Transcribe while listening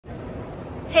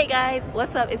Hey guys,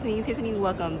 what's up? It's me, Epiphany.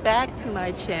 Welcome back to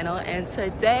my channel, and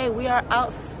today we are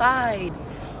outside.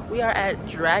 We are at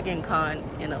Dragon Con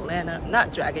in Atlanta.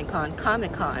 Not Dragon Con,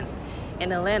 Comic Con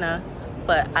in Atlanta,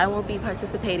 but I won't be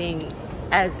participating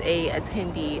as a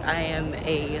attendee. I am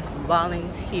a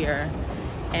volunteer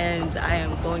and I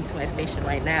am going to my station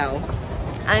right now.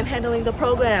 I'm handling the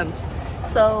programs,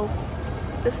 so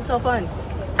this is so fun.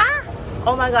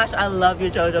 Oh my gosh, I love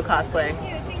your JoJo cosplay.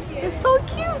 Thank you. It's so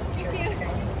cute.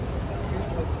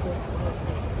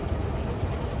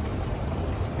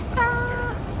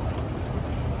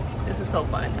 This is so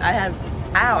fun. I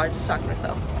just shocked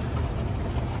myself.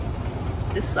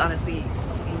 This is honestly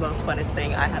the most funnest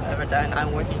thing I have ever done.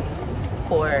 I'm working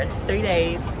for 3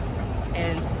 days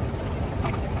and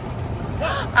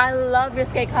I love your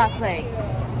skate cosplay.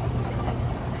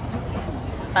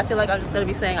 I feel like I'm just gonna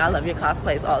be saying I love your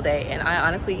cosplays all day, and I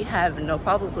honestly have no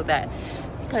problems with that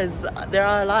because there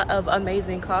are a lot of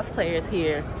amazing cosplayers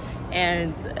here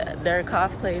and their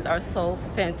cosplays are so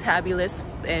fantabulous,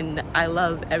 and I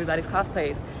love everybody's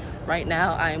cosplays. Right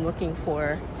now I am looking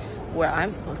for where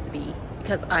I'm supposed to be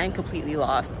because I'm completely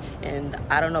lost and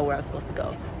I don't know where I'm supposed to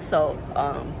go. So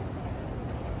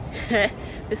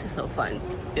this is so fun.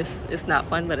 It's not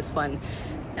fun, but it's fun,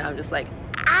 and I'm just like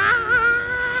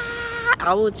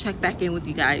I will check back in with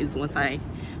you guys once I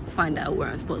find out where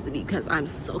I'm supposed to be because I'm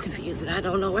so confused and I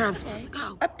don't know where I'm supposed to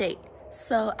go. Update.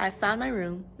 So I found my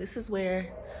room. This is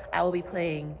where I will be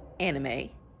playing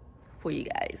anime for you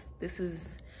guys. This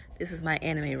is my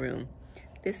anime room.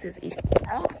 This is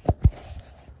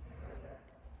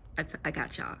I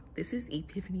got y'all. This is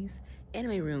Epiphany's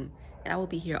anime room, and I will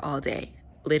be here all day.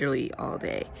 Literally all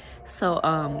day. So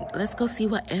let's go see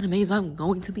what animes I'm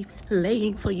going to be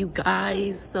playing for you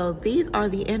guys. So these are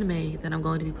the anime that I'm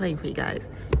going to be playing for you guys: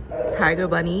 Tiger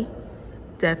Bunny,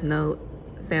 Death Note,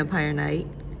 Vampire Knight.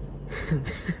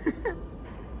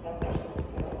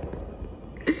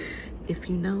 If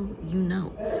you know, you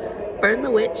know. Burn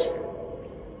the Witch,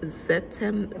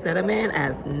 Zetaman. I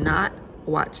have not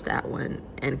watched that one,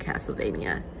 and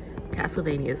Castlevania.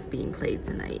 Castlevania is being played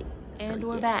tonight. And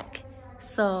we're back.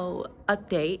 So,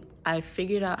 update, I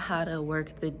figured out how to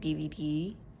work the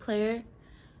DVD player.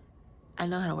 I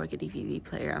know how to work a DVD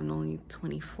player. I'm only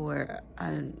 24.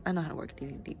 I know how to work a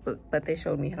DVD, but they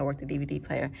showed me how to work the DVD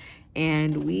player.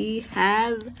 And we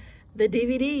have the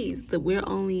DVDs, but we're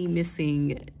only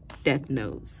missing Death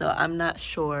Note. So I'm not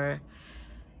sure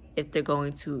if they're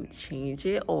going to change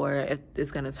it or if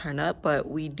it's going to turn up, but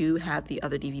we do have the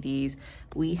other DVDs.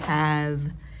 We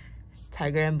have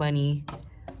Tiger and Bunny.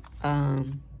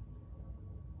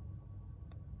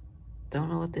 Don't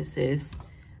know what this is.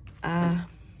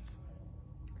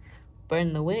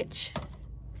 Burn the Witch,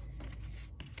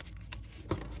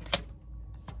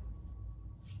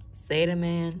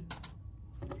 Zetaman,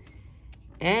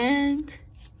 and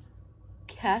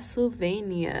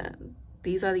Castlevania.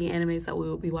 These are the animes that we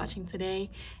will be watching today,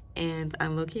 and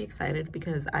I'm low-key excited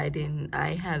because I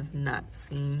have not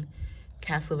seen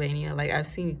Castlevania. Like, I've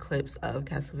seen clips of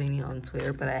Castlevania on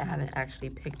Twitter, but I haven't actually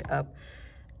picked up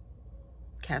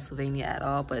Castlevania at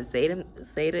all. But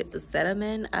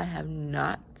Zetaman, I have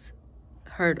not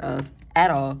heard of at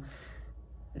all,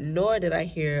 nor did I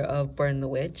hear of Burn the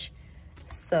Witch.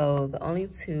 So the only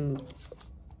two,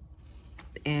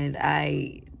 and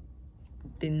I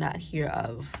did not hear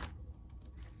of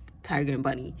Tiger and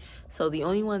Bunny. So the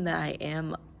only one that I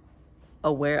am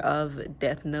aware of,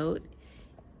 Death Note,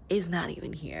 is not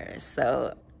even here.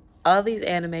 So all these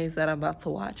animes that I'm about to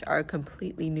watch are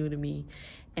completely new to me,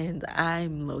 and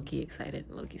I'm low-key excited,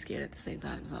 low-key scared at the same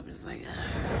time. So I'm just like,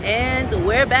 And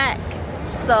we're back.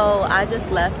 So I just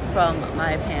left from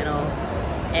my panel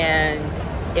and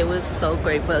it was so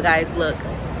great. But guys, look.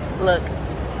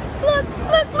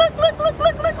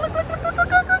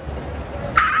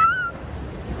 Ah!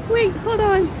 Wait, hold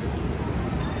on.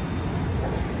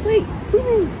 Wait, zoom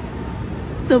in.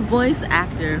 The voice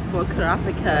actor for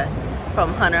Kurapika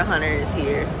from Hunter x Hunter is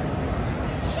here.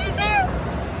 She's here.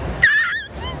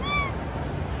 She's here.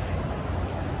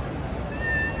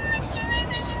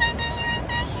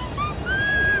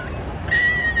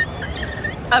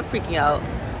 I'm freaking out.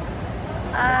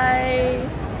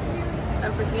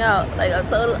 I'm freaking out. Like, I'm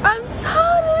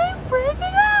totally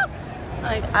freaking out.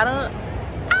 Like,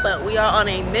 but we are on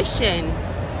a mission.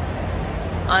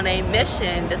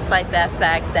 Despite that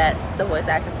fact that the voice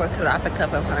actor for Kurapika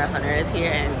from Hunter x Hunter is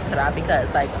here, and Kurapika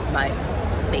is like my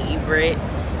favorite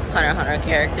Hunter x Hunter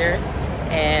character.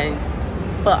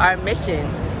 But our mission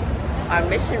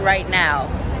right now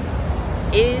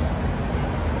is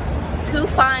to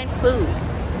find food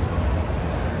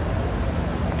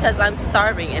because I'm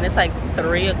starving and it's like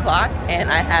 3 o'clock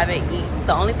and I haven't eaten.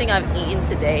 The only thing I've eaten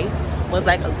today was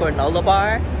like a granola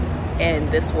bar and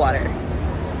this water.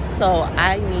 So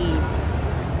I need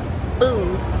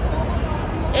food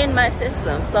in my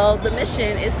system. So the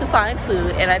mission is to find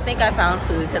food, and I think I found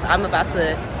food because I'm about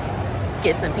to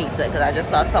get some pizza because I just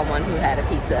saw someone who had a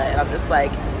pizza and I'm just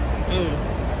like,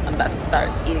 I'm about to start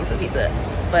eating some pizza.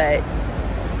 But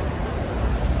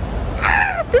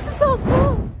this is so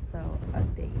cool. So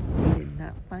update, we did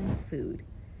not find food,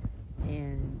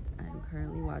 and I'm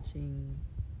currently watching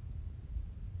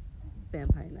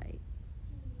Vampire Night.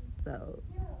 So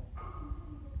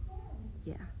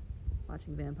yeah,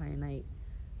 watching Vampire Night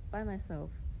by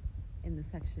myself in the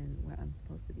section where I'm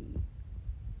supposed to be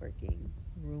working,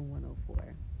 room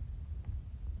 104.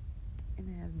 And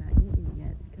I have not eaten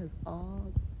yet because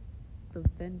all the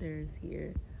vendors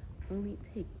here only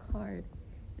take card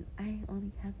and I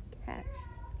only have cash.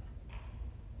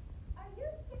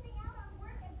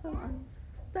 So I'm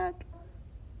stuck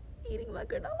eating my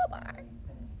granola bar.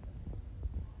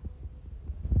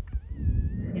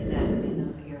 In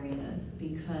those areas,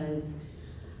 because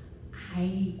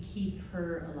I keep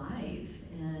her alive,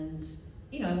 and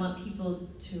I want people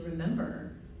to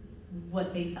remember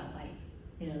what they felt like,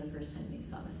 the first time they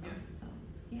saw the film. So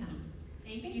yeah.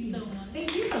 Thank you so much.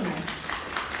 Thank you so much.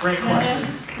 Great question.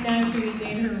 Now after we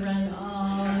made her run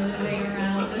all the way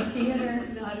around the theater,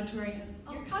 the auditorium.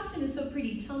 Your costume is so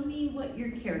pretty. Tell me what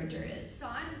your character is. So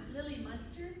I'm Lily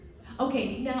Munster.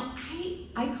 Okay, now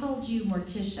I called you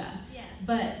Morticia. Yes.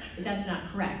 But that's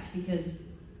not correct because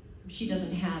she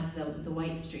doesn't have the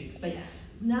white streaks. But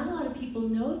not a lot of people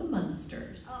know the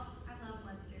Munsters. Oh, I love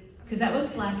Munsters. Because that was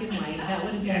black and white. That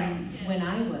would have been when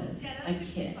I was a was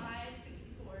kid. 65,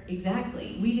 64.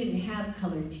 Exactly. We didn't have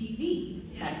color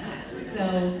TV back then.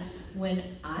 So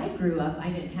when I grew up,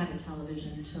 I didn't have a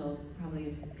television until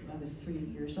probably I was 3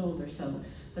 years old or so.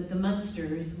 But the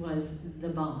Munsters was the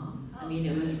bomb. I mean,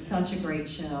 it was such a great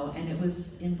show, and it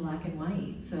was in black and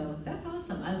white. So that's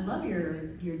awesome. I love your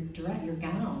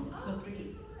gown. It's so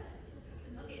pretty.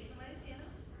 Okay, so my name's Hannah,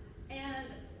 and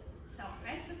so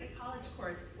I took a college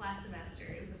course last semester.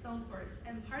 It was a film course,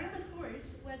 and part of the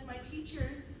course was my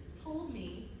teacher told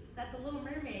me that The Little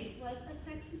Mermaid was a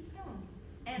sexist film,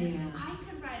 and I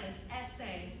could write an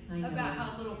essay about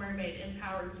how Little Mermaid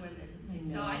empowers women.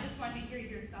 So I just wanted to hear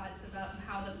your thoughts about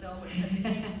how the film was such a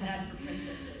huge step for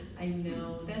princesses. I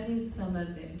know, that is some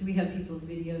of it. Do we have people's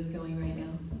videos going right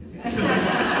now?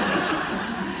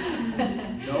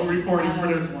 No recording for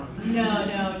this one. No.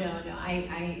 I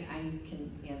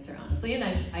can answer honestly, and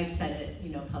I've said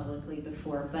it, publicly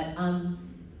before, but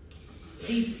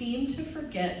they seem to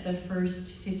forget the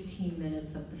first 15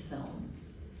 minutes of the film.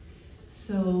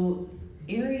 So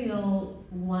Ariel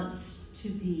wants to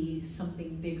be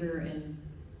something bigger and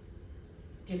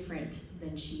different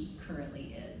than she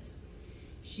currently is.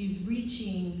 She's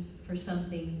reaching for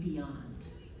something beyond,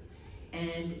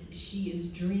 and she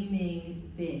is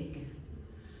dreaming big.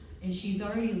 And she's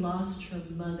already lost her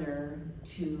mother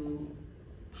to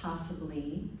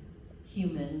possibly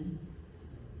human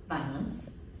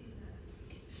violence.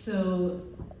 So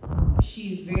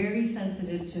she's very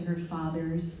sensitive to her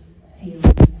father's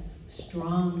feelings,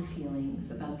 strong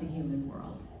feelings about the human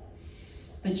world.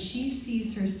 But she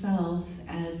sees herself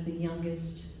as the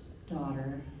youngest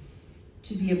daughter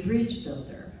to be a bridge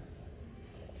builder.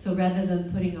 So rather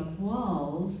than putting up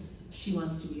walls, she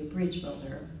wants to be a bridge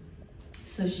builder.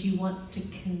 So she wants to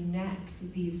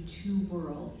connect these two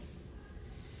worlds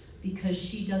because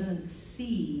she doesn't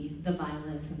see the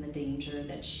violence and the danger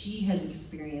that she has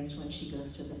experienced when she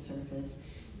goes to the surface.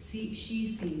 She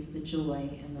sees the joy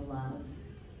and the love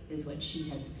is what she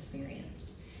has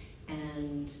experienced.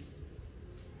 And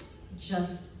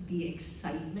just the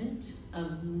excitement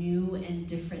of new and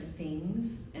different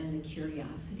things and the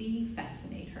curiosity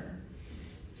fascinate her.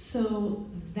 So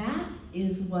that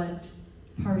is what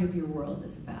Part of Your World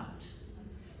is about.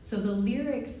 So the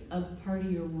lyrics of Part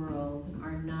of Your World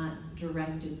are not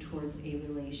directed towards a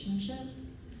relationship.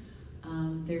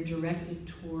 They're directed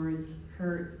towards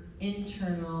her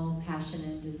internal passion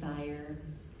and desire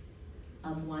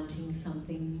of wanting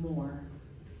something more.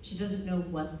 She doesn't know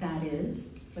what that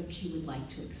is, but she would like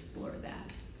to explore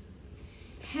that.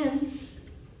 Hence,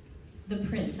 the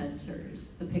prince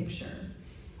enters the picture,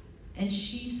 and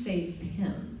she saves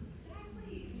him.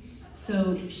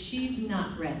 So she's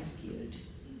not rescued.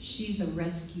 She's a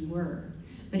rescuer.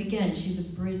 But again, she's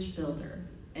a bridge builder,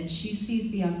 and she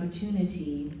sees the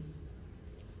opportunity.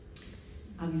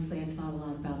 Obviously, I've thought a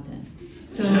lot about this.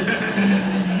 So,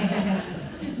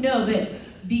 no, but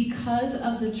because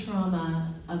of the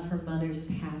trauma of her mother's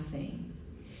passing,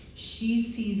 she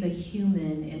sees a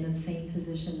human in the same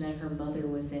position that her mother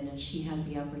was in, and she has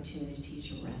the opportunity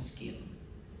to rescue.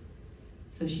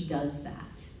 So she does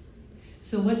that.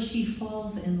 So what she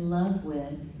falls in love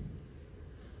with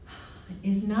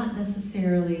is not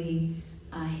necessarily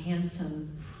a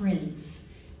handsome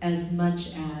prince as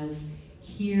much as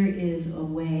here is a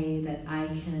way that I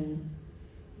can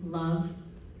love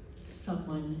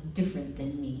someone different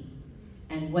than me.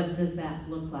 And what does that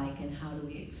look like, and how do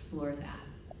we explore that?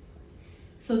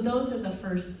 So those are the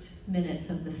first minutes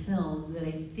of the film that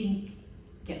I think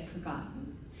get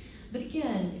forgotten. But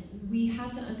again, we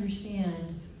have to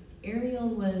understand Ariel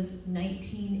was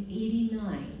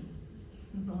 1989.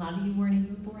 A lot of you weren't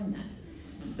even born then.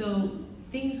 So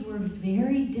things were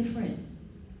very different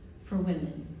for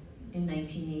women in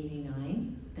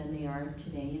 1989 than they are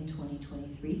today in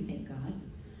 2023, thank God.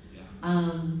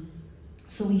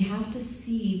 So we have to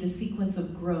see the sequence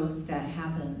of growth that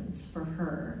happens for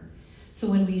her. So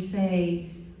when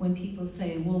people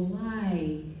say, well,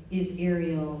 why is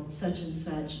Ariel such and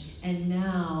such, and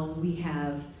now we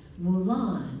have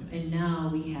Mulan, and now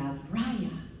we have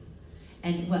Raya,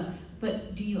 and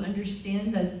but do you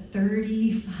understand that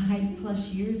 35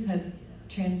 plus years have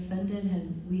transcended,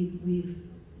 and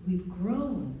we've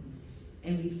grown,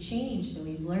 and we've changed, and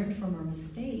we've learned from our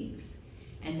mistakes,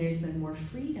 and there's been more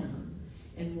freedom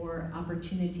and more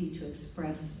opportunity to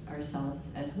express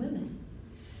ourselves as women.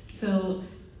 So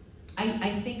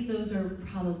I think those are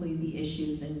probably the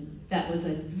issues, and that was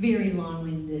a very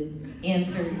long-winded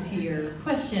answer to your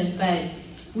question, but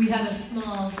we have a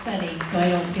small setting, so I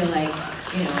don't feel like,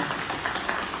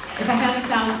 if I have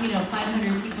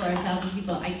 500 people or 1,000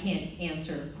 people, I can't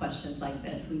answer questions like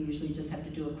this. We usually just have to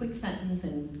do a quick sentence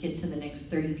and get to the next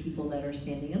 30 people that are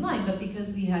standing in line, but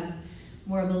because we have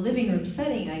more of a living room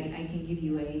setting, I can give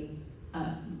you a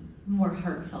more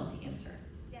heartfelt answer.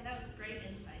 Yeah, that was great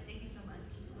insight. Thank you so much.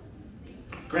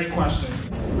 Great question.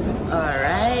 All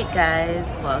right,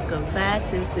 guys, welcome back.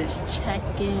 This is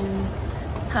check-in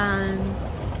time.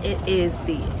 It is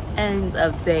the end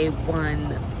of day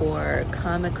 1 for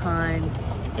Comic-Con.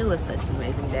 It was such an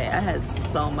amazing day. I had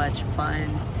so much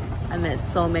fun. I met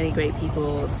so many great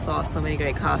people, saw so many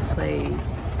great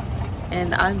cosplays.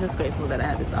 And I'm just grateful that I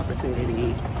had this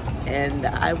opportunity. And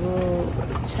I will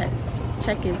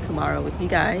check in tomorrow with you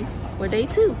guys for day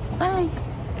 2. Bye.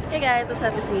 Hey guys, what's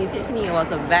up? It's me, Epiphany, and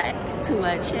welcome back to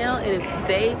my channel. It is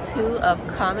day 2 of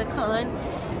Comic-Con,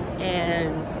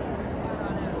 and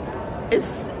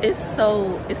it's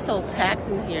so packed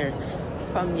in here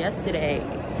from yesterday,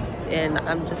 and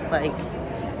I'm just like,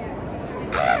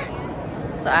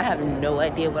 so I have no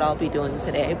idea what I'll be doing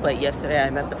today, but yesterday I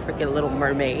met the freaking Little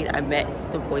Mermaid. I met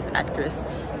the voice actress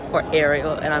for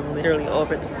Ariel, and I'm literally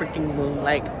over the freaking moon.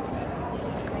 Like,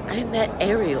 I met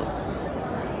Ariel.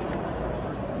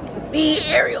 The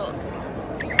Ariel.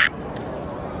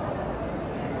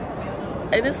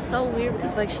 And it's so weird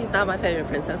because, like, she's not my favorite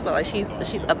princess, but like she's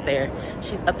up there.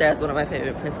 She's up there as one of my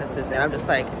favorite princesses, and I'm just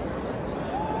like,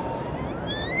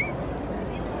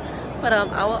 but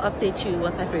I will update you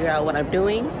once I figure out what I'm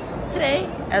doing today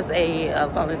as a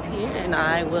volunteer, and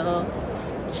I will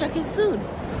check in soon.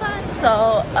 Bye.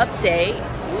 So, update.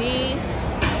 We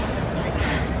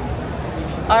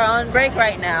are on break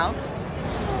right now.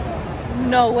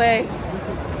 No way.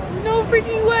 No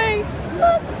freaking way.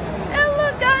 Look. And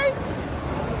look, guys.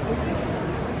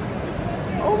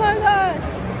 Oh my God.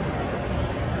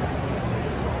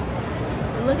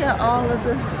 Look at all of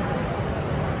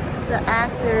the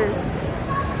actors.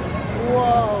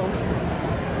 Whoa.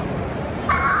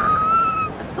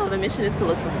 So the mission is to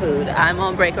look for food. I'm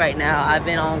on break right now. I've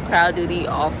been on crowd duty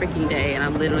all freaking day, and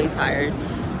I'm literally tired.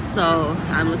 So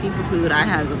I'm looking for food. I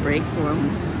have a break from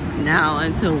now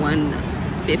until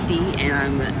 1:50, and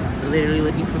I'm literally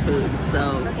looking for food.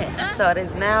 So okay, so it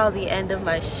is now the end of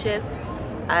my shift.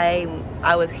 I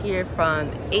was here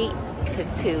from 8 to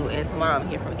 2, and tomorrow I'm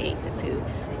here from 8 to 2.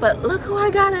 But look who I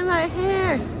got in my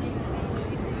hair.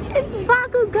 It's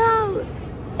Bakugo.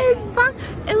 It's Bakugo.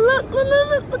 And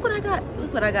look what I got.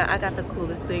 Look what I got. I got the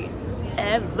coolest thing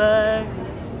ever.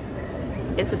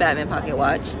 It's a Batman pocket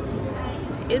watch.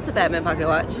 It's a Batman pocket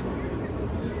watch.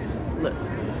 Look,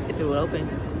 if it would open.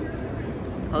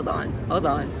 Hold on.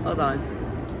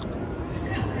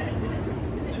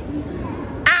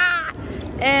 Ah!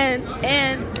 And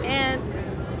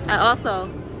I also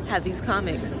have these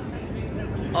comics.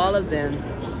 All of them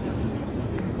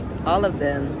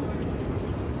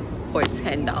for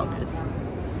 $10.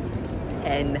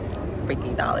 $10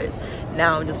 freaking dollars.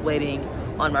 Now I'm just waiting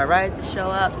on my ride to show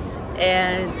up,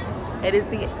 and it is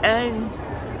the end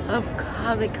of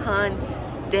Comic-Con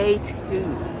day 2.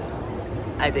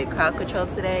 I did crowd control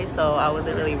today, so I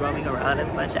wasn't really roaming around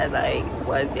as much as I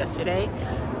was yesterday.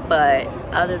 But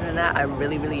other than that, I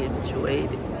really, really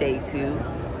enjoyed day 2.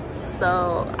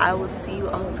 So I will see you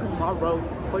on tomorrow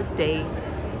for day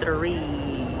 3,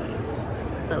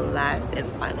 the last and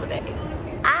final day.